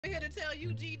tell you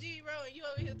GG, bro, and you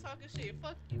over here talking shit.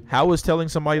 Fuck you. How is telling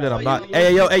somebody that I'm not?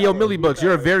 Hey yo, Millie Bucks,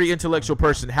 you're a very intellectual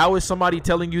person. How is somebody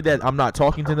telling you that I'm not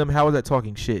talking to them? How is that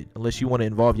talking shit? Unless you want to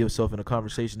involve yourself in a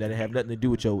conversation that have nothing to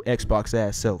do with your Xbox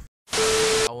ass self.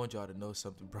 I want y'all to know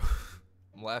something, bro.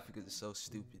 I'm laughing because it's so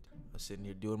stupid. I'm sitting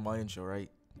here doing my intro, right?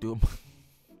 Doing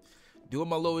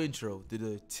my little intro to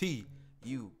the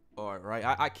T-U-R,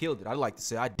 right? I killed it. I like to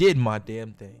say I did my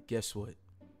damn thing. Guess what?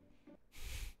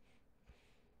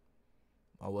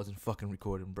 I wasn't fucking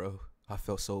recording, bro. I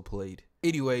felt so played.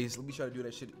 Anyways, let me try to do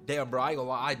that shit. Damn, bro, I ain't gonna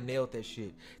lie, I nailed that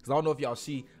shit. Cause I don't know if y'all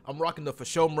see, I'm rocking the for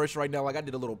show merch right now. Like I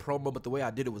did a little promo, but the way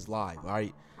I did it was live, all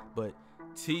right? But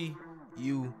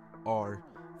T-U-R,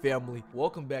 family,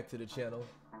 welcome back to the channel.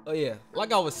 Oh yeah,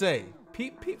 like I was saying,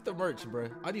 peep the merch, bro.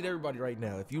 I need everybody right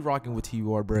now. If you rocking with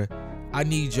TUR, bro, I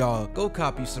need y'all. Go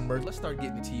copy some merch. Let's start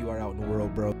getting the TUR out in the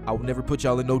world, bro. I will never put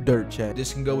y'all in no dirt, chat.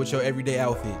 This can go with your everyday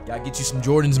outfit. Y'all get you some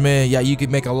Jordans, man. Yeah, you can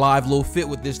make a live little fit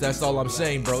with this. That's all I'm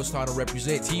saying, bro. It's time to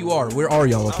represent TUR. Where are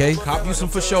y'all, okay? Copy you some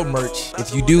for show merch.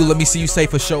 If you do, let me see you say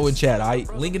for show in chat, all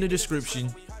right? Link in the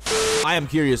description. I am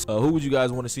curious, who would you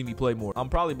guys want to see me play more? I'm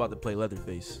probably about to play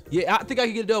Leatherface. Yeah, I think I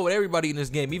can get it done with everybody in this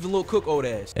game, even Lil Cook old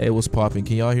ass. Hey, what's poppin'?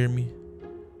 Can y'all hear me?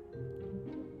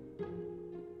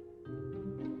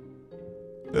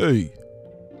 Hey.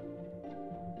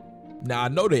 Now, I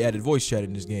know they added voice chat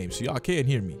in this game, so y'all can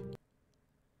hear me.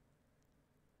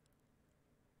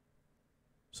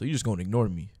 So you just gonna ignore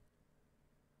me?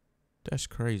 That's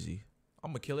crazy.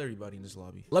 I'm gonna kill everybody in this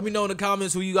lobby. Let me know in the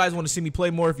comments who you guys want to see me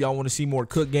play more. If y'all want to see more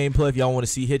Cook gameplay, if y'all want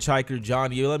to see Hitchhiker,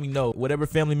 Johnny, let me know. Whatever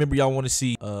family member y'all want to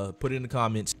see, put it in the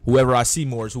comments. Whoever I see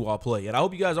more is who I'll play. And I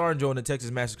hope you guys are enjoying the Texas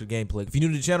Massacre gameplay. If you're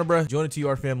new to the channel, bro, join the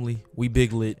TUR family. We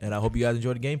big lit, and I hope you guys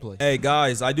enjoy the gameplay. Hey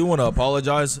guys, I do want to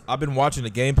apologize. I've been watching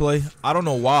the gameplay. I don't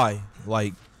know why.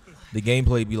 Like, the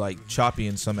gameplay be like choppy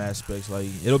in some aspects. Like,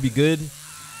 it'll be good,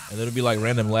 and it'll be like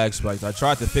random lag spikes. I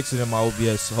tried to fix it in my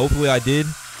OBS. Hopefully I did.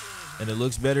 And it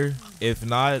looks better. If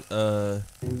not, yeah,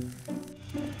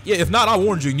 if not, I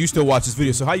warned you and you still watch this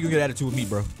video. So how you gonna get attitude with me,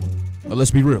 bro? Let's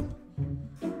be real.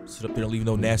 Sit up there and leave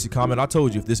no nasty comment. I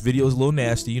told you, if this video is a little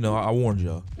nasty, you know, I warned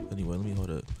y'all. Anyway, let me hold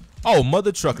up. Oh,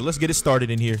 mother trucker. Let's get it started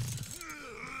in here.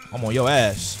 I'm on your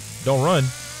ass. Don't run.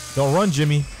 Don't run,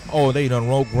 Jimmy. Oh, they done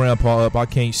rolled Grandpa up. I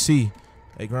can't see.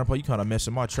 Hey, Grandpa, you kind of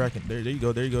messing my tracking. There you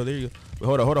go. There you go. There you go.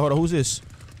 Wait, hold on. Who's this?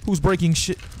 Who's breaking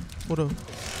shit? Hold up.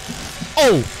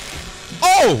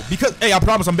 Oh, because, hey, I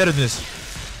promise I'm better than this.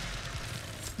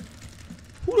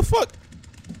 Who the fuck?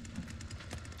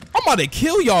 I'm about to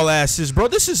kill y'all asses, bro.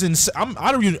 This is insane.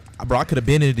 I don't even, bro, I could have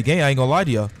been in the game. I ain't gonna lie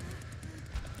to y'all.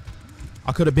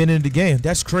 I could have been in the game.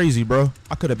 That's crazy, bro.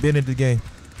 I could have been in the game.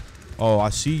 Oh, I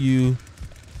see you.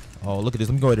 Oh, look at this.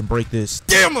 Let me go ahead and break this.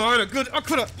 Damn, I could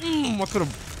have.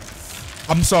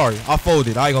 I'm sorry. I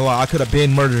folded. I ain't gonna lie. I could have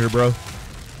been murdered, bro.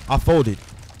 I folded.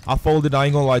 I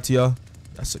ain't gonna lie to y'all.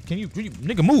 Can you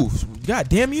nigga move? God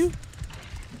damn you!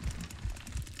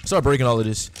 Start breaking all of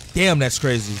this. Damn, that's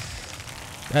crazy.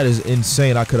 That is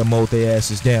insane. I could have mowed their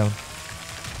asses down.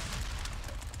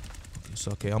 It's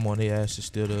okay. I'm on their asses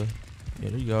still. Though. Yeah,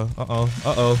 there you go.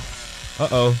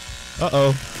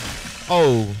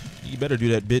 Oh, you better do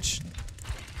that, bitch.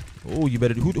 Oh, you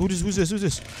better do. Who's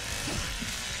this?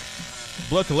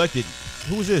 Blood collected.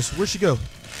 Who is this? Where'd she go?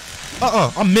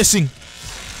 I'm missing.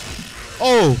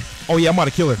 Oh yeah, I'm about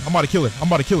to kill her. Stop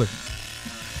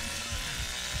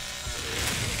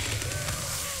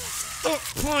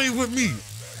playing with me.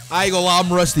 I ain't gonna lie,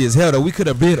 I'm rusty as hell though. We could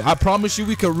have been. I promise you,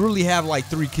 we could really have like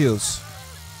 3 kills.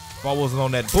 If I wasn't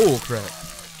on that bull crap.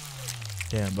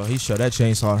 Damn, bro, he shot that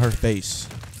chainsaw in her face.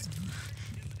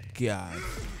 God.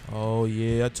 Oh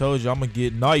yeah, I told you I'm gonna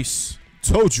get nice.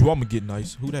 Who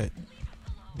that?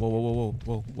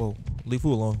 Whoa. Leave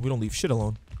who alone? We don't leave shit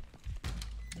alone.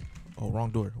 Oh,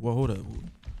 wrong door. Well, hold up.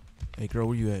 Hey, girl,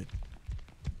 where you at?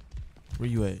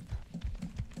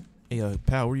 Hey,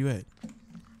 pal, where you at?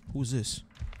 Who's this?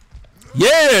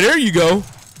 Yeah, there you go.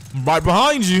 I'm right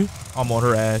behind you. I'm on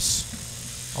her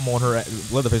ass.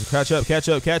 Leatherface, catch up,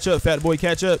 fat boy,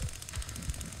 catch up.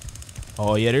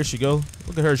 Oh, yeah, there she go.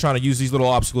 Look at her trying to use these little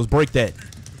obstacles. Break that.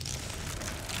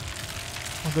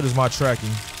 How good is my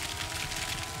tracking?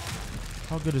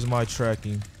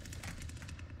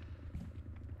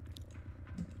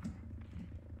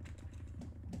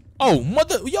 Oh,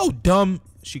 mother, yo, dumb.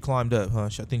 She climbed up, huh? I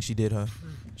think she did, huh?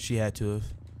 She had to have.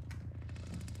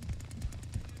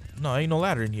 No, ain't no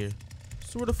ladder in here.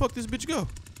 So where the fuck this bitch go?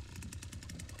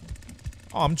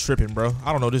 Oh, I'm tripping, bro.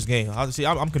 I don't know this game.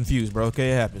 I'm confused, bro. Okay,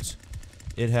 it happens.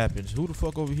 Who the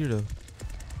fuck over here, though?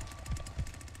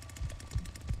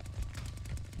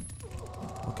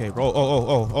 Okay, roll.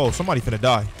 Oh, somebody finna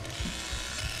die.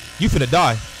 You finna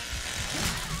die.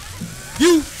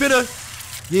 You finna.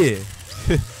 Yeah.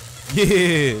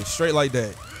 Yeah. Straight like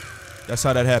that. That's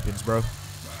how that happens, bro.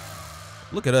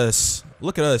 Look at us.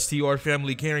 Look at us, TUR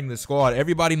family carrying the squad.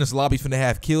 Everybody in this lobby finna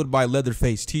have killed by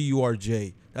Leatherface,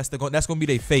 TURJ. That's gonna be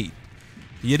their fate.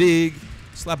 You dig?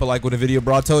 Slap a like on the video,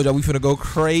 bro. I told y'all we finna go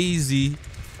crazy.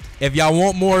 If y'all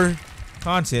want more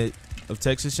content of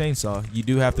Texas Chainsaw, you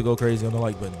do have to go crazy on the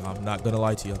like button. I'm not gonna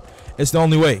lie to y'all. It's the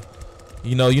only way.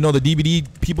 You know the DVD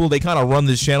people, they kind of run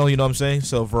this channel, you know what I'm saying?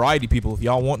 So variety people, if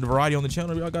y'all want the variety on the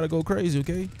channel, y'all gotta go crazy,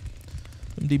 okay?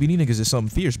 Them DVD niggas is something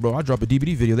fierce, bro. I drop a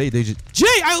DVD video, they just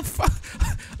I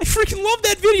freaking love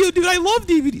that video, dude. I love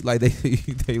DVD. Like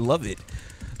they love it.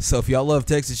 So if y'all love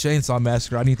Texas Chainsaw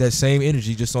Massacre, I need that same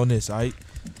energy just on this, alright?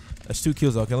 That's 2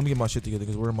 kills. Okay, let me get my shit together,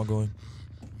 because where am I going?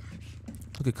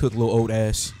 Look at Cook, little old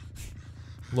ass.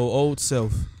 Little old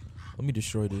self. Let me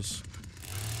destroy this.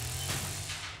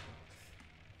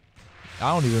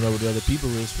 I don't even know where the other people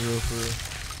is, for real, for real.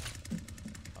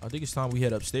 I think it's time we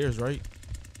head upstairs, right?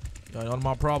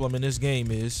 My problem in this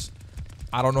game is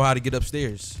I don't know how to get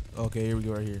upstairs. Okay, here we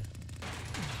go, right here.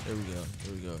 Here we go.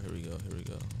 Here we go. Here we go. Here we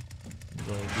go.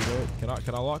 Go ahead and do that.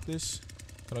 Can I lock this?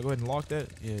 Can I go ahead and lock that?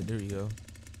 Yeah, there you go.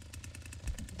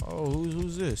 Oh,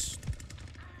 who's this?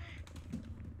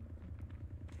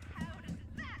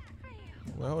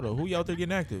 Well, hold on. Who y'all out there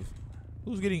getting active?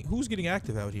 Who's getting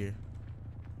active out here?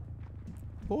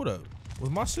 Hold up. Was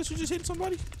my sister just hitting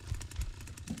somebody?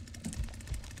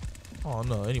 Oh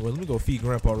no. Anyway, let me go feed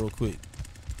Grandpa real quick.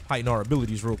 Heighten our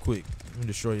abilities real quick. Let me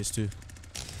destroy this too.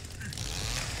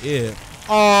 Yeah.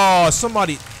 Oh,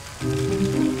 somebody.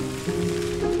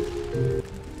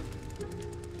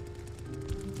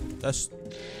 That's.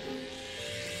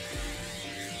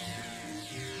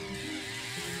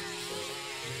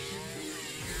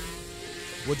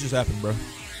 What just happened, bro?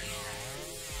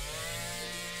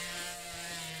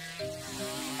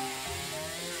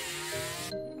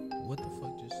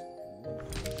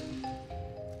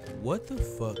 What the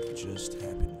fuck just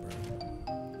happened,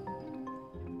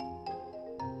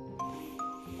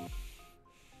 bro?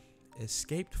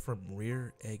 Escaped from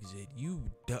rear exit. You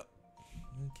duck.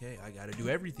 Okay, I gotta do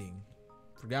everything.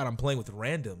 Forgot I'm playing with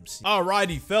randoms.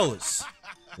 Alrighty, fellas.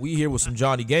 We here with some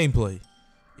Johnny gameplay.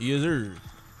 Yes, sir.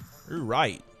 You're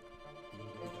right.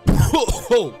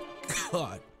 Oh,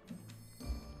 God.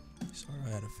 Sorry I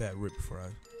had a fat rip before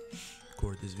I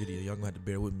record this video. Y'all gonna have to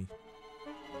bear with me.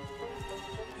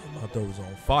 My throat is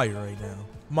on fire right now.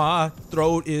 My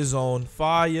throat is on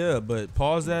fire, but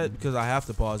pause that because I have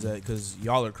to pause that because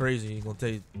y'all are crazy. You're gonna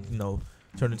take,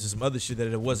 turn into some other shit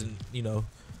that it wasn't, it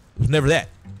was never that.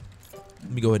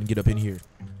 Let me go ahead and get up in here.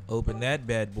 Open that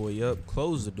bad boy up,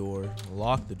 close the door,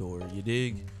 lock the door. You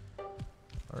dig?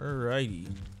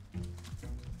 Alrighty.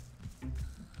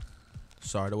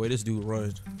 Sorry, the way this dude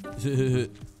runs.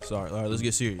 Sorry. All right, let's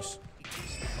get serious.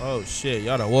 Oh shit,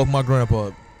 y'all done woke my grandpa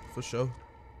up for sure.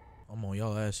 I'm on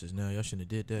y'all asses now. Y'all shouldn't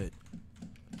have did that.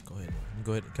 Go ahead.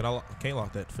 Go ahead. Can't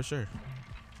lock that for sure.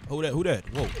 Who that? Who that?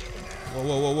 Whoa. Whoa,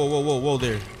 whoa, whoa, whoa, whoa, whoa, whoa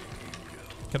there.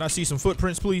 Can I see some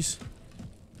footprints, please?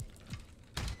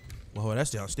 Whoa,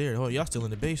 that's downstairs. Oh, y'all still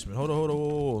in the basement. Hold on, hold on,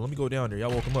 whoa. Let me go down there.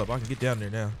 Y'all woke him up. I can get down there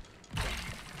now.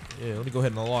 Yeah, let me go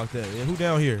ahead and unlock that. Yeah, who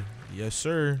down here? Yes,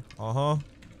 sir. Uh-huh.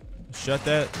 Shut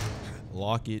that.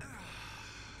 Lock it.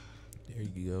 There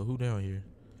you go. Who down here?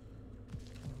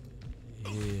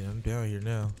 Yeah, I'm down here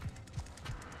now.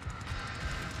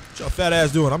 What y'all fat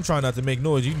ass doing? I'm trying not to make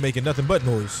noise. You making nothing but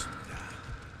noise.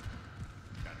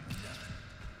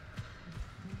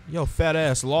 Yo, fat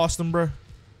ass lost him, bruh.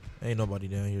 Ain't nobody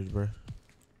down here, bruh.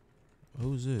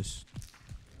 Who's this?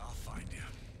 I'll find him.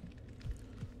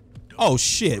 Oh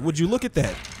shit! Would you look at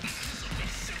that?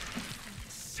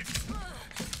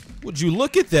 Would you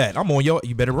look at that? I'm on your.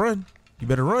 You better run. You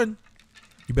better run.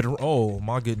 You better. Oh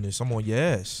my goodness! I'm on your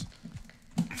ass.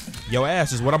 Your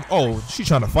ass is what I'm. Oh, she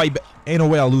trying to fight back. Ain't no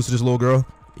way I'll lose to this little girl.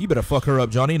 You better fuck her up,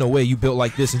 Johnny. Ain't no way you built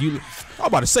like this and you. I'm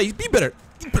about to say, you better.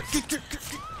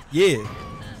 Yeah.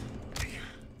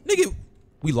 Nigga,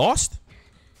 we lost?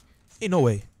 Ain't no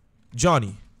way.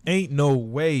 Johnny, ain't no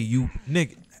way you.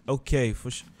 Nigga. Okay, for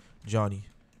sure. Johnny.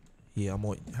 Yeah, I'm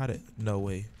on. How did. No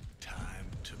way. Time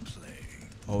to play.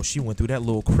 Oh, she went through that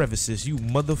little crevices. You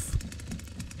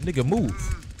Nigga,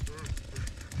 move.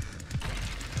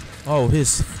 Oh,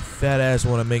 his fat ass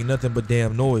want to make nothing but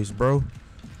damn noise, bro.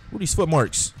 What are these foot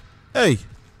marks? Hey,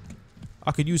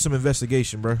 I could use some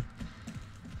investigation, bro.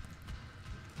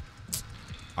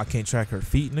 I can't track her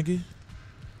feet, nigga.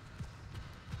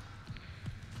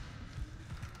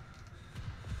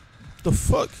 The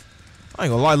fuck? I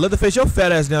ain't gonna lie, Leatherface, your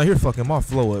fat ass down here fucking my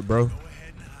flow up, bro.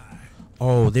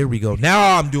 Oh, there we go.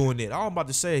 Now I'm doing it. I'm about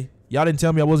to say. Y'all didn't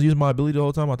tell me I wasn't using my ability the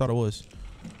whole time. I thought I was.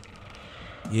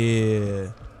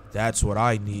 Yeah. That's what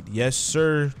I need. Yes,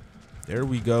 sir. There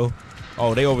we go.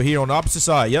 Oh, they over here on the opposite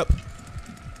side. Yep.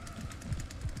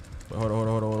 Hold on, hold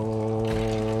on, hold on, hold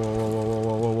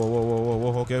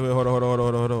on. Okay, wait, hold on, hold on,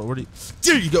 hold on, hold on. Where do you...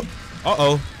 There you go.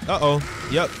 Uh-oh. Uh-oh.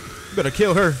 Yep. You better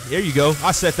kill her. There you go.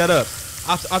 I set that up.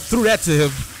 I threw that to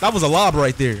him. That was a lob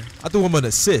right there. I threw him an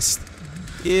assist.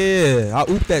 Yeah. I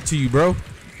ooped that to you, bro.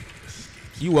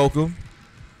 You welcome.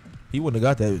 He wouldn't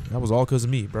have got that. That was all because of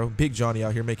me, bro. Big Johnny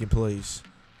out here making plays.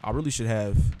 I really should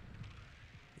have.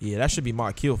 Yeah, that should be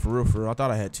my kill for real, for real. I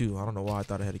thought I had two. I don't know why I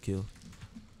thought I had a kill.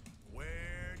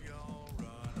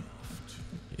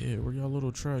 Yeah, where y'all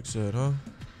little tracks at, huh?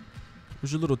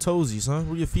 Where's your little toesies, huh?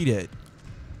 Where your feet at?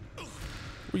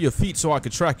 Where your feet so I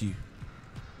could track you?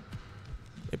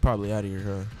 They probably out of here,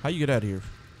 huh? How you get out of here?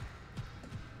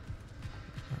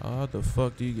 How the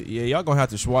fuck do you get? Yeah, y'all gonna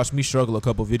have to watch me struggle a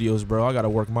couple videos, bro. I gotta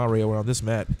work my way around this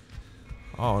map.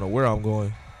 I don't know where I'm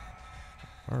going.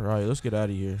 All right, let's get out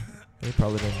of here. They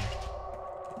probably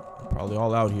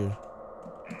all out here.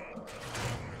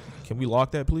 Can we lock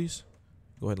that, please?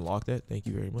 Go ahead and lock that. Thank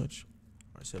you very much.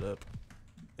 All right, set up.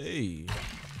 Hey,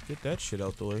 get that shit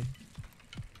out the way.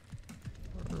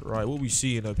 All right, what we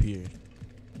seeing up here?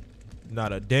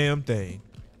 Not a damn thing.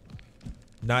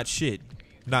 Not shit.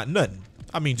 Not nothing.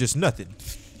 I mean, just nothing.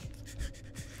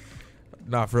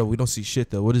 Nah, for real, we don't see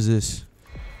shit though. What is this?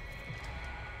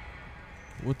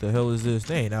 What the hell is this?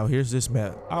 They ain't out here. Here's this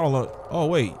map. I don't know. Oh,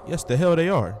 wait. Yes, the hell they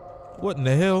are. What in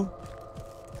the hell?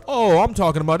 Oh, I'm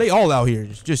talking about they all out here.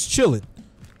 Just chilling.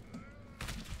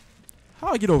 How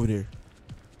I get over there?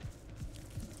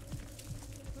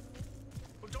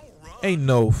 Ain't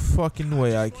no fucking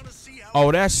way I can.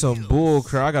 Oh, that's some bull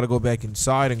crap. I gotta go back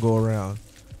inside and go around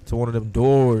to one of them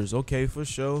doors. Okay, for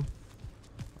sure.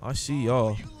 I see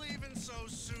y'all.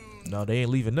 No, they ain't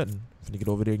leaving nothing. Finna get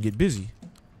over there and get busy.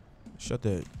 Shut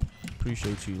that.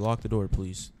 Appreciate you. Lock the door,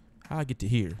 please. How I get to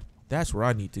here? That's where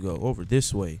I need to go. Over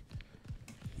this way.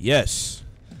 Yes.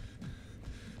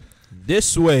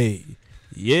 This way.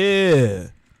 Yeah.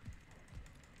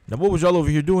 Now, what was y'all over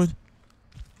here doing?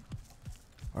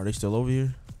 Are they still over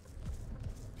here?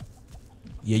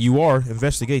 Yeah, you are.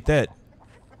 Investigate that.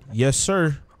 Yes,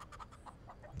 sir.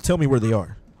 Tell me where they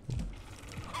are.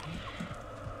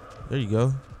 There you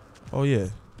go. Oh, yeah.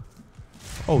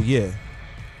 Oh, yeah.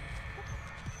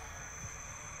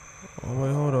 Oh,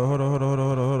 wait, hold on, hold on, hold on, hold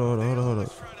on, hold on, hold on, hold on, hold on.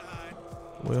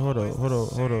 Wait, hold on, hold on,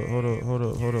 hold on, hold on, hold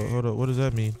on, hold on, hold on. What does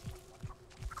that mean?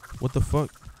 What the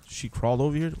fuck? She crawled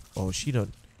over here? Oh, she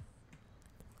done.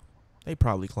 They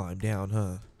probably climbed down,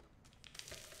 huh?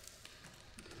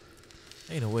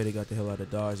 Ain't no way they got the hell out of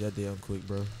Dodge that damn quick,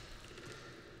 bro.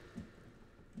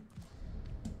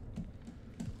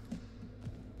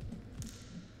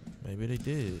 Maybe they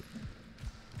did.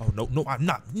 Oh, no, no, I'm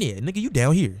not. Yeah, nigga, you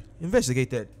down here. Investigate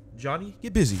that. Johnny,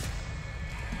 get busy.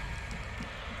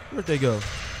 Where'd they go?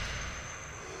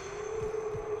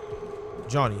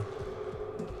 Johnny.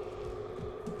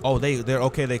 Oh, they're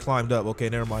okay. They climbed up. Okay,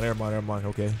 never mind, never mind, never mind.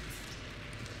 Okay.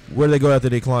 Where'd they go after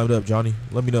they climbed up, Johnny?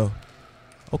 Let me know.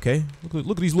 Okay.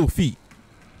 Look at these little feet.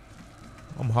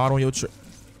 I'm hot on your trip.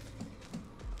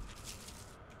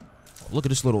 Look at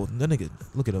this little. That nigga.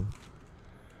 Look at him.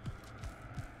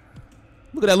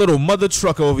 Look at that little mother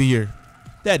truck over here.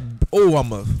 That. Oh,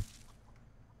 I'm a.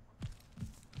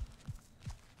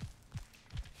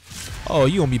 Oh,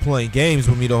 you gonna be playing games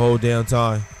with me the whole damn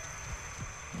time.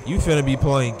 You finna be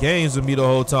playing games with me the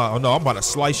whole time. Oh no, I'm about to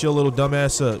slice your little dumb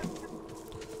ass up.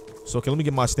 So okay, let me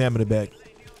get my stamina back.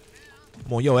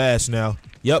 I'm on your ass now.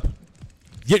 Yep.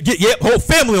 Yep. Whole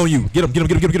family on you. Get him. Get him.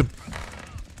 Get him. Get him. Get him.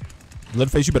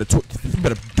 Leatherface, you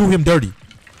better do him dirty.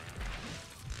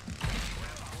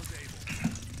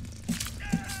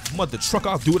 Mother truck,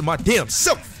 I'll do it my damn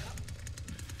self.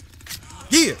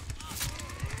 Yeah.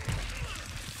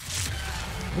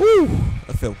 Woo.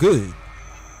 That felt good.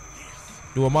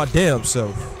 Doing my damn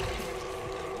self.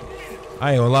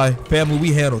 I ain't gonna lie. Family,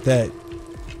 we handled that.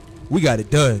 We got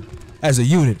it done. As a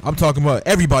unit. I'm talking about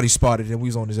everybody spotted and we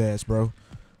was on his ass, bro.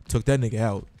 Took that nigga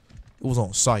out. It was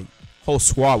on sight. Whole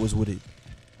squad was with it.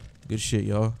 Good shit,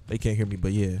 y'all. They can't hear me,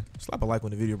 but yeah. Slap a like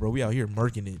on the video, bro. We out here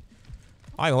murking it.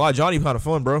 I ain't gonna lie. Johnny kind of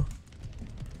fun, bro.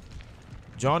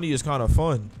 Johnny is kind of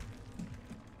fun.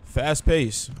 Fast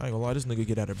pace. I ain't gonna lie. This nigga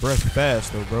get out of breath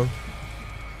fast, though, bro.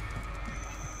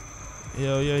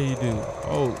 Hell yeah, you do.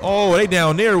 Oh, they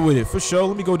down there with it for sure.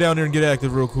 Let me go down there and get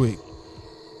active real quick.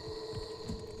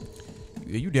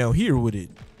 Yeah, you down here with it.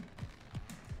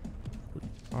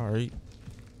 All right.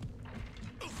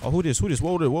 Oh, who this? Who this?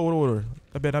 Whoa.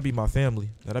 That better not be my family.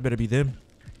 That better be them.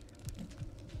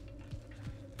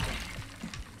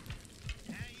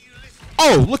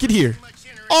 Oh, look at here.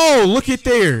 Oh, look at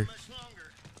there.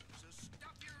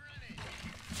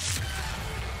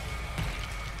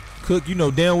 Cook, you know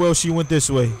damn well she went this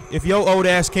way. If your old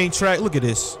ass can't track, look at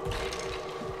this.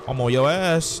 I'm on your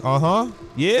ass. Uh-huh.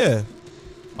 Yeah.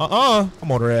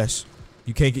 I'm on her ass.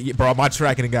 You can't get, bro, my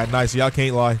tracking got nice. Y'all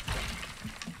can't lie.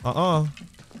 Oh,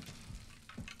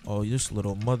 this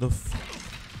little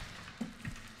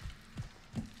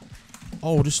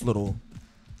Oh, this little.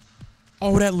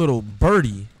 Oh, that little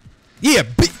birdie. Yeah,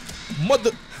 big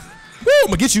mother. Woo, I'm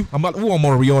gonna get you. I'm on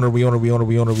her. We on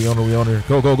her.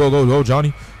 Go,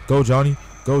 Johnny. Go, Johnny.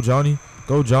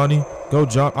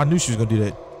 I knew she was gonna do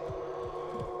that.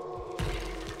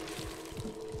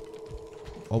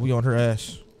 Oh, we on her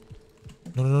ass.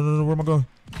 No. Where am I going?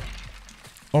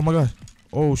 Oh my god.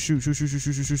 Oh, shoot. Where'd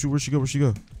she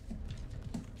go?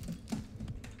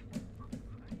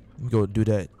 Let me go do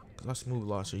that. Cause I smooth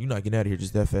lost her. You're not getting out of here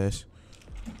just that fast.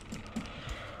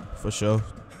 For sure.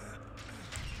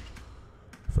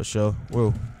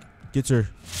 Whoa. Gets her.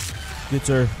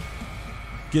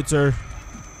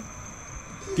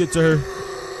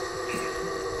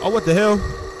 Oh, what the hell?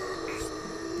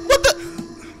 What the?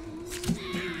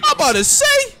 I'm about to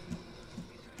say.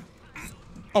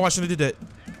 Oh, I shouldn't have did that.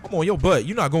 I'm on your butt.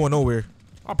 You're not going nowhere.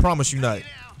 I promise you not.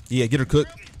 Yeah, get her, Cook.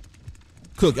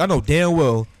 Cook, I know damn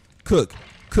well. Cook,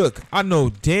 I know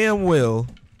damn well.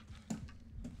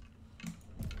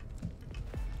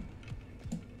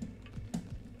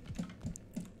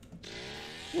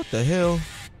 What the hell?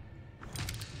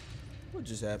 What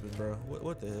just happened, bro?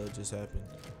 What the hell just happened?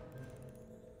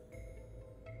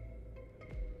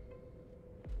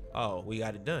 Oh, we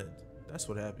got it done. That's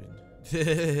what happened.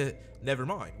 Never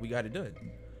mind. We got it done.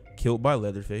 Killed by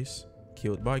Leatherface.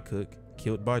 Killed by Cook.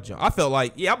 Killed by John. I felt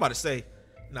like, yeah, I'm about to say,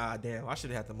 nah, damn, I should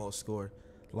have had the most score.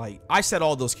 Like, I set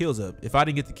all those kills up. If I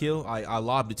didn't get the kill, I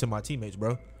lobbed it to my teammates,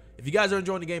 bro. If you guys are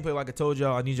enjoying the gameplay, like I told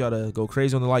y'all, I need y'all to go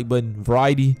crazy on the like button.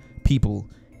 Variety, people.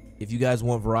 If you guys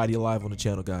want variety alive on the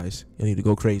channel, guys, you need to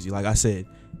go crazy. Like I said,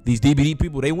 these DBD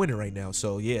people, they winning right now.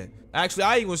 So, yeah. Actually,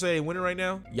 I ain't gonna say they winning right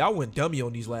now. Y'all went dummy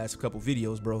on these last couple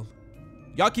videos, bro.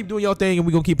 Y'all keep doing y'all thing, and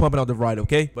we're gonna keep pumping out the variety,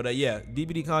 okay? But, yeah,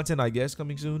 DBD content, I guess,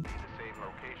 coming soon.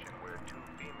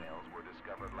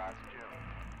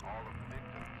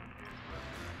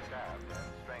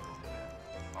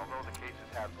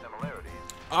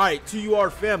 Alright, TUR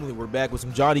family, we're back with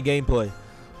some Johnny gameplay.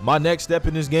 My next step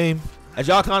in this game, as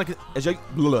y'all kind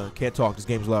of, can't talk, this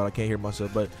game's loud, I can't hear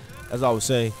myself, but as I was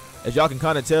saying, as y'all can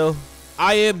kind of tell,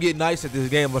 I am getting nice at this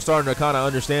game. I'm starting to kind of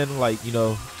understand, like, you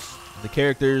know, the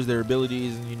characters, their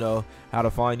abilities, and, you know, how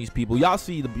to find these people. Y'all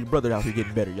see your brother out here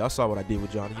getting better. Y'all saw what I did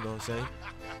with Johnny, you know what I'm saying?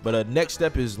 But next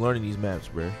step is learning these maps,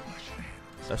 bro.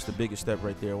 That's the biggest step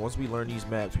right there. Once we learn these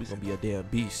maps, we're going to be a damn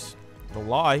beast. Don't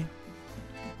lie.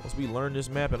 Once we learn this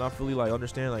map and I fully like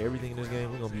understand like everything in this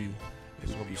game,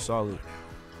 it's gonna be solid.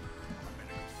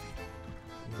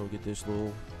 I'm gonna get this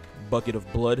little bucket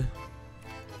of blood.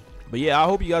 But yeah, I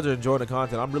hope you guys are enjoying the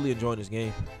content. I'm really enjoying this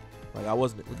game. Like I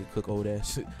wasn't look at Cook old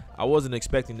ass. I wasn't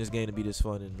expecting this game to be this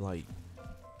fun and like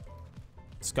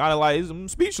it's kinda like I'm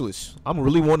speechless. I'm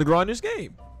really wanting to grind this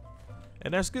game.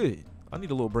 And that's good. I need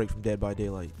a little break from Dead by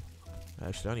Daylight.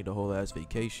 Actually, I need a whole ass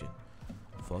vacation.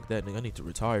 Fuck that, nigga. I need to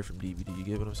retire from DVD. You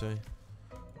get what I'm saying?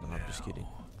 No, I'm just kidding.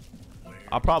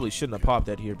 I probably shouldn't have popped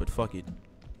that here, but fuck it.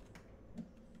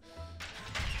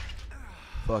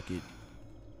 Fuck it.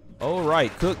 All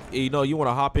right, Cook. You know, you want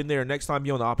to hop in there. Next time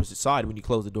you're on the opposite side when you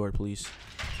close the door, please.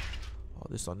 Oh,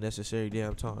 this unnecessary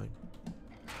damn time.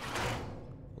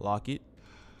 Lock it.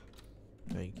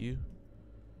 Thank you.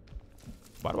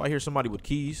 Why do I hear somebody with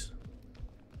keys?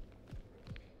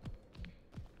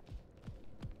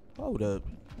 Hold up.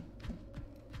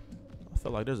 I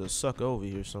feel like there's a sucker over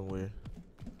here somewhere.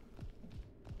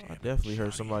 I definitely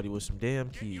heard somebody with some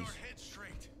damn keys.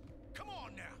 Come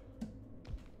on now.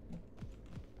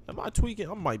 Am I tweaking?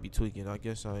 I might be tweaking. I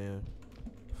guess I am.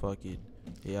 Fuck it.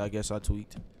 Yeah, I guess I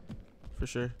tweaked. For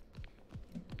sure.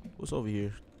 What's over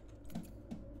here?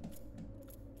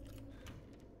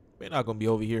 They're not gonna be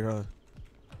over here, huh?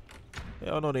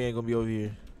 Hell no, they ain't gonna be over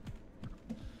here.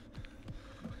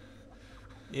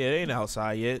 Yeah, they ain't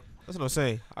outside yet. That's what I'm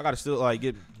saying. I gotta still like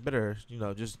get better, you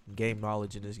know, just game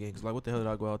knowledge in this game. Cause like, what the hell did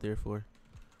I go out there for?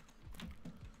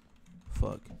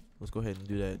 Fuck. Let's go ahead and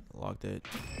do that. Lock that.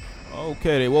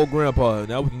 Okay, they woke Grandpa.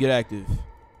 Now we can get active.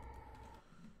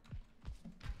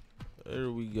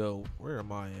 There we go. Where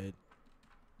am I at?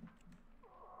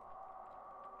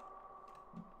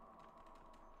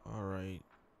 All right.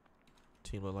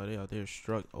 team look like they out there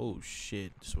struck. Oh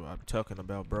shit, that's what I'm talking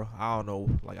about, bro. I don't know.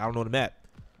 Like, I don't know the map.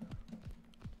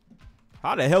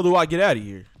 How the hell do I get out of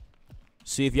here?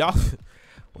 See, if y'all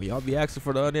well, y'all be asking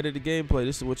for the unedited gameplay,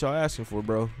 this is what y'all asking for,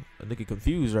 bro. A nigga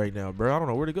confused right now, bro. I don't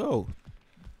know where to go.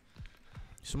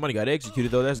 Somebody got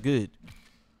executed though. That's good.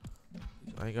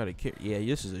 I ain't gotta care. Yeah,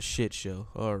 this is a shit show.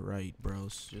 All right,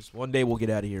 bros. Just one day we'll get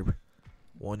out of here.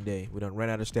 One day. We done ran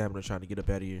out of stamina trying to get up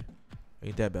out of here.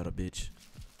 Ain't that about a bitch?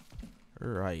 All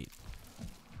right.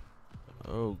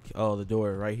 Oh, the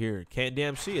door right here. Can't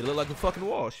damn see it. It look like a fucking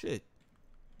wall. Shit.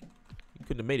 You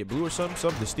couldn't have made it blue or something?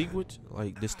 Something distinguished?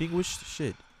 Like, distinguished?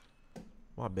 Shit.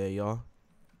 My bad, y'all.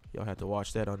 Y'all had to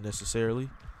watch that unnecessarily.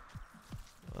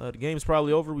 The game's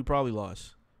probably over. We probably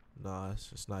lost. Nah,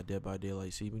 it's not Dead by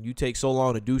Daylight. See, when you take so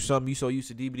long to do something, you so used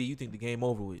to DBD, you think the game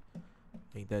over with.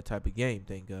 Ain't that type of game,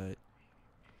 thank God.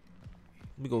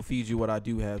 Let me go feed you what I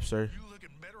do have, sir. You looking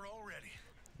better already.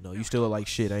 No, you still look like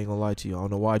shit. I ain't gonna lie to you. I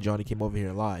don't know why Johnny came over here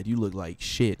and lied. You look like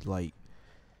shit. Like,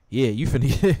 yeah, you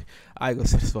finna. I ain't gonna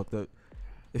say this fucked up.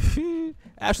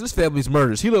 After this family's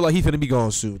murders, he look like he finna be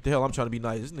gone soon. The hell, I'm trying to be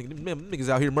nice. This nigga, them niggas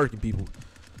out here murking people.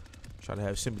 Trying to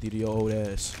have sympathy to your old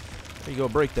ass. There you go,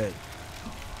 break that.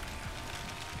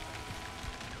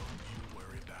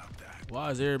 Why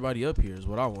is everybody up here is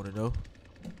what I want to know.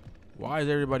 Why is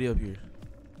everybody up here?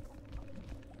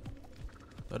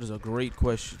 That is a great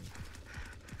question.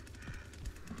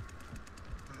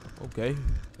 Okay.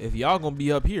 If y'all gonna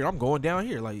be up here, I'm going down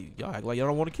here. Like, y'all act like y'all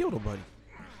don't want to kill nobody.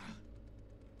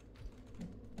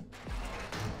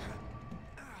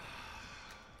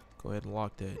 Go ahead and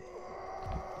lock that.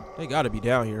 They gotta be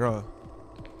down here, huh?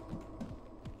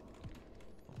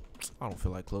 I don't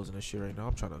feel like closing this shit right now.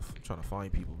 I'm trying to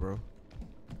find people, bro.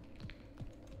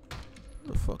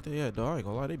 Where the fuck they at, dog? I ain't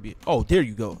gonna lie, they be. Oh, there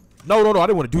you go. No, I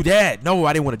didn't want to do that. No,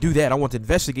 I didn't want to do that. I want to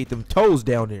investigate them toes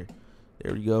down there.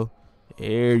 There you go.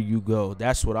 There you go.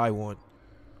 That's what I want.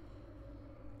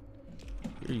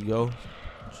 Here you go.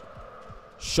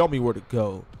 Show me where to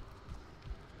go.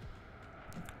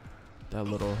 That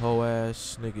little hoe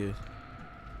ass nigga.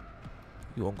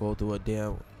 You won't go through a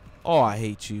damn. Oh, I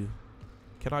hate you.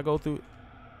 Can I go through it?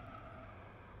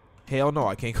 Hell no,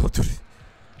 I can't go through it.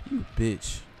 You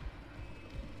bitch.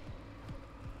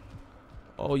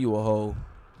 Oh, you a hoe.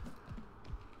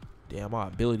 Damn, my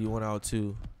ability went out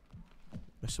too.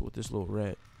 Messing with this little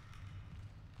rat.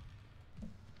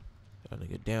 That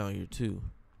nigga down here too.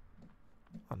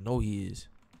 I know he is.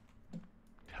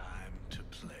 Time to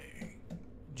play.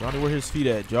 Johnny, where his feet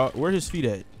at? Where his feet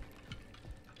at?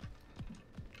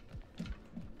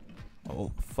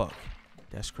 Oh, fuck.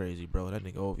 That's crazy, bro. That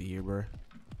nigga over here, bro.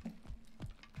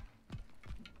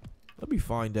 Let me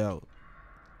find out.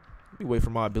 Let me wait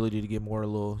for my ability to get more, a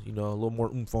little more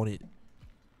oomph on it.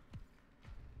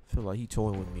 Feel like he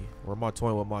toying with me. Or am I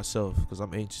toying with myself? Because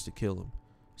I'm anxious to kill him.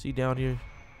 See down here?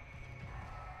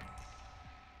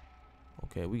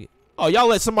 Okay, oh, y'all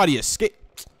let somebody escape.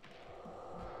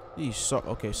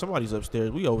 Okay, somebody's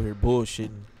upstairs. We over here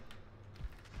bullshitting.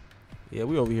 Yeah,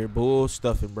 we over here bull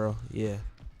stuffing, bro. Yeah.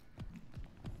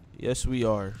 Yes, we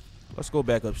are. Let's go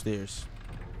back upstairs.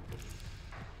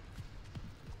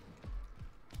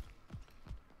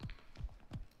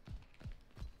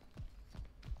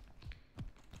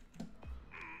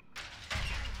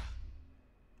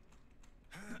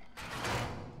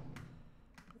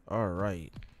 All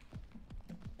right.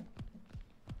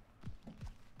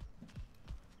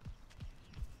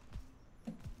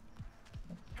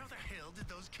 How the hell did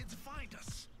those kids find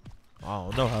us? I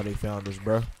don't know how they found us,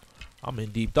 bro. I'm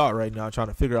in deep thought right now, trying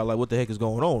to figure out like what the heck is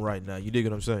going on right now. You dig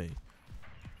what I'm saying?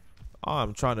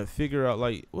 I'm trying to figure out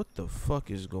like what the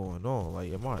fuck is going on.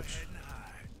 Like, am I?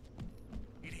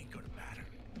 It ain't gonna matter.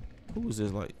 Who is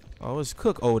this? Like, oh, it's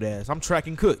Cook, old ass. I'm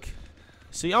tracking Cook.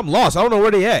 See, I'm lost. I don't know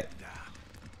where they at.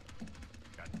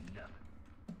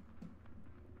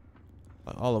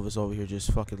 Like, all of us over here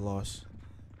just fucking lost.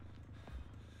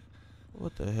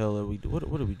 What the hell are we doing?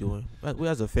 What are we doing? We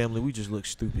as a family, we just look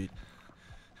stupid.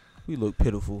 We look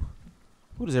pitiful.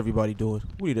 What is everybody doing?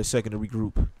 We need a second to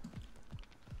regroup.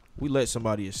 We let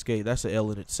somebody escape. That's an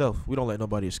L in itself. We don't let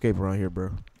nobody escape around here,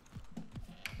 bro.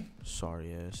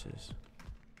 Sorry asses.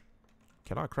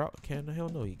 Can I crouch? Can the hell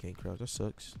no, you can't crouch. That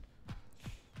sucks.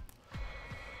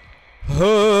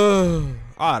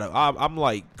 I'm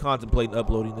like contemplating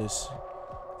uploading this.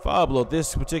 If I upload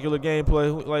this particular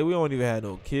gameplay, like we don't even have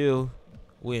no kill.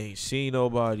 We ain't seen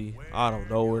nobody. I don't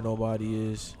know where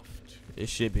nobody is. This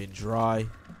shit been dry.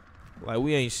 Like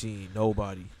we ain't seen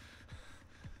nobody.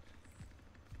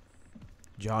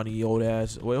 Johnny old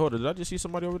ass. Wait, hold on. Did I just see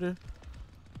somebody over there?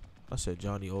 I said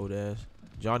Johnny old ass.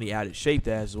 Johnny added shaped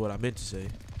ass is what I meant to say.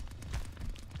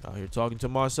 Out here talking to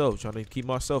myself, trying to keep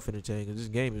myself entertained. Cause this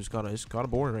game is kind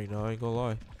of boring right now. I ain't gonna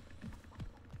lie.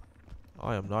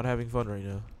 I am not having fun right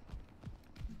now.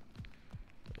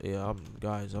 Yeah,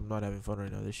 guys, I'm not having fun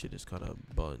right now. This shit is kind of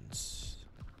buns.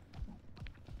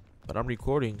 But I'm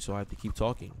recording, so I have to keep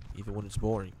talking, even when it's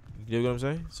boring. You know what I'm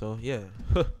saying? So yeah.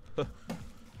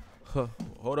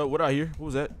 Hold up, what I hear? What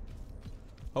was that?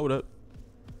 Hold up.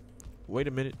 Wait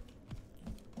a minute.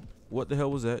 What the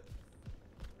hell was that?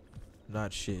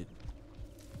 Not shit.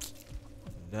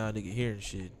 Now nigga hearing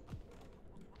shit.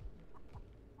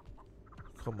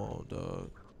 Come on, dog.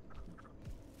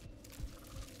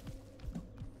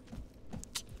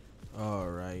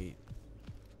 Alright.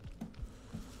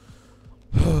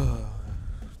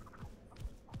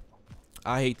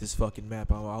 I hate this fucking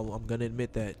map. I'm gonna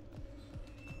admit that.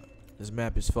 This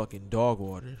map is fucking dog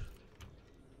water.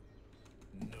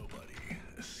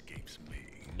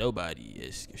 Nobody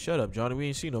is. Shut up, Johnny. We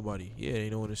ain't seen nobody. Yeah,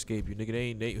 ain't no one escape you,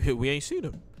 nigga. We ain't seen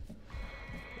them.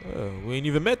 We ain't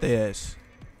even met their ass.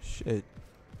 Shit.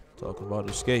 Talking about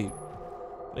escape.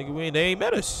 Nigga, they ain't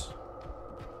met us.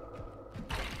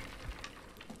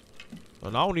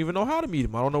 And I don't even know how to meet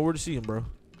him. I don't know where to see him, bro.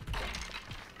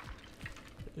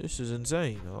 This is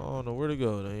insane. I don't know where to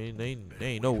go. They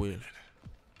ain't nowhere.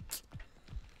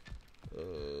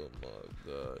 Oh my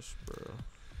gosh, bro.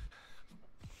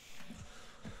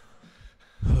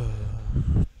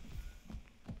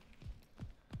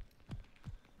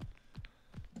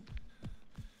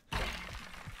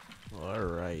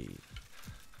 Alright.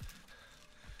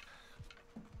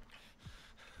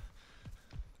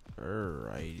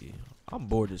 Alrighty. I'm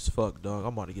bored as fuck, dog.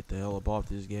 I'm about to get the hell up off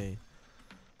this game.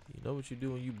 You know what you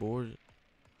do when you bored?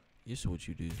 This is what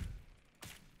you do.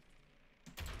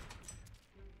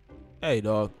 Hey,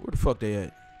 dog. Where the fuck they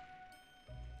at?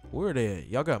 Where are they at?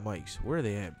 Y'all got mics. Where are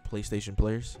they at, PlayStation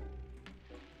players?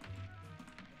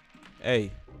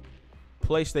 Hey.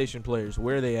 PlayStation players.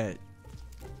 Where are they at?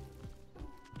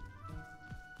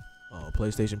 Oh,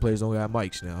 PlayStation players don't got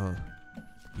mics now, huh?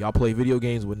 Y'all play video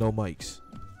games with no mics.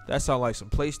 That sound like some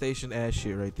PlayStation ass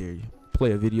shit right there. You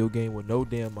play a video game with no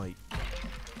damn mic.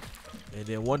 And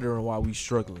then wondering why we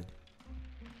struggling.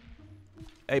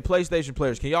 Hey, PlayStation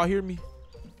players, can y'all hear me?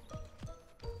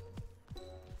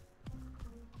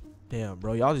 Damn,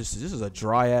 bro. Y'all this is a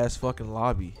dry ass fucking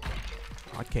lobby.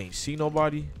 I can't see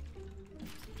nobody.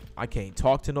 I can't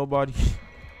talk to nobody.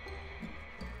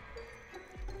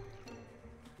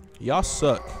 Y'all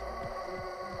suck.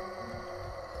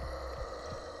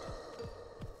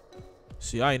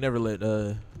 See, I ain't never let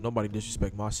nobody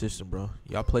disrespect my system, bro.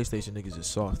 Y'all PlayStation niggas is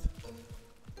soft.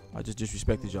 I just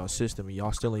disrespected y'all system and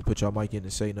y'all still ain't put y'all mic in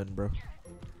to say nothing, bro.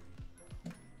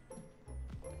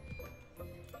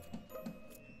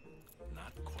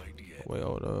 Not quite yet. Wait,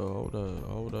 hold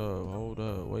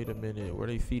up. Wait a minute. Where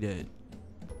they feet at?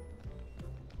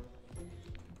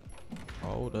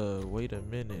 Hold up. Wait a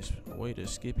minute. Wait a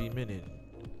skippy minute.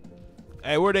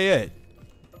 Hey, where they at?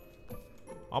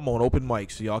 I'm on open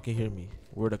mic so y'all can hear me.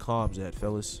 Where the comms at,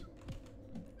 fellas?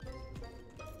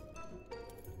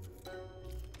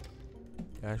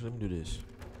 Actually, let me do this.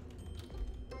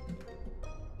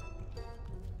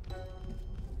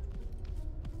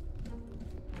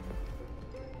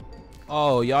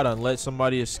 Oh, y'all done let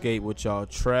somebody escape with y'all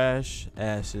trash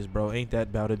asses, bro. Ain't that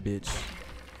about a bitch?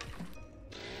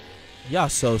 Y'all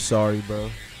so sorry, bro.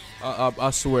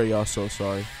 I swear y'all so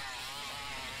sorry.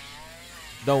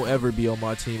 Don't ever be on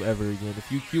my team ever again.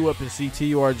 If you queue up and see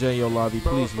TURJ in your lobby,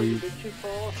 please leave.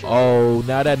 Oh,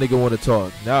 now that nigga want to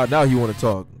talk. Now he want to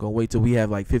talk. Gonna wait till we have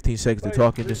like 15 seconds to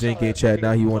talk in this in-game chat.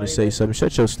 Now he want to say something.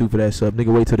 Shut your stupid ass up.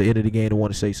 Nigga, wait till the end of the game to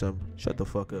want to say something. Shut the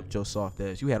fuck up, Joe soft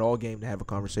ass. You had all game to have a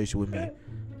conversation with me.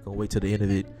 Gonna wait till the end of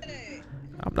it.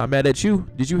 I'm not mad at you.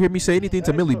 Did you hear me say anything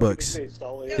to Millie Bucks?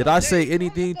 Did I say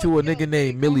anything to a nigga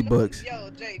named Millie Bucks?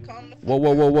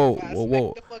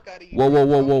 Whoa.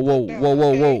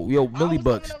 Yo, Millie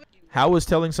Bucks. How is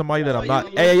telling somebody that I'm not?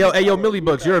 Hey, yo, Millie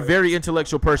Bucks, you're a very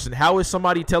intellectual person. How is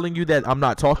somebody telling you that I'm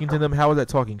not talking to them? How is that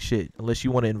talking shit? Unless you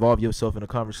want to involve yourself in a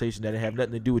conversation that have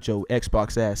nothing to do with your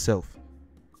Xbox ass self.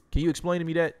 Can you explain to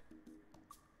me that?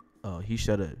 Oh, he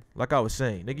shut up. Like I was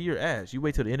saying, nigga, you're ass. You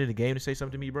wait till the end of the game to say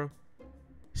something to me, bro.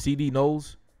 CD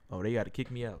Knowles. Oh, they got to kick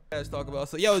me out. Let's talk about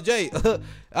so. Yo, Jay,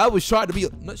 I was trying to be.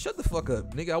 No, shut the fuck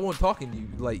up, nigga. I wasn't talking to you.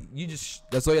 Like you just.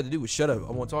 That's all you had to do was shut up.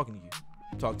 I wasn't talking to you.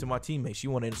 Talk to my teammate. She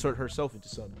want to insert herself into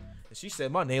something, and she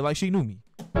said my name like she knew me.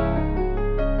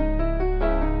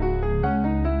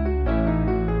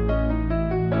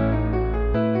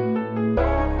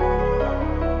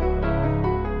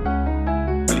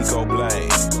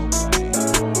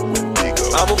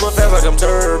 I'm moving fast like I'm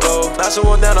turbo. Not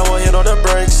someone down, I won't hit on the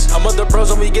brakes. I'm with the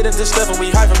pros when we get into stuff and we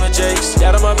hide from the jakes.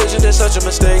 Out of my vision, that's such a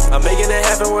mistake. I'm making it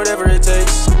happen, whatever it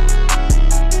takes.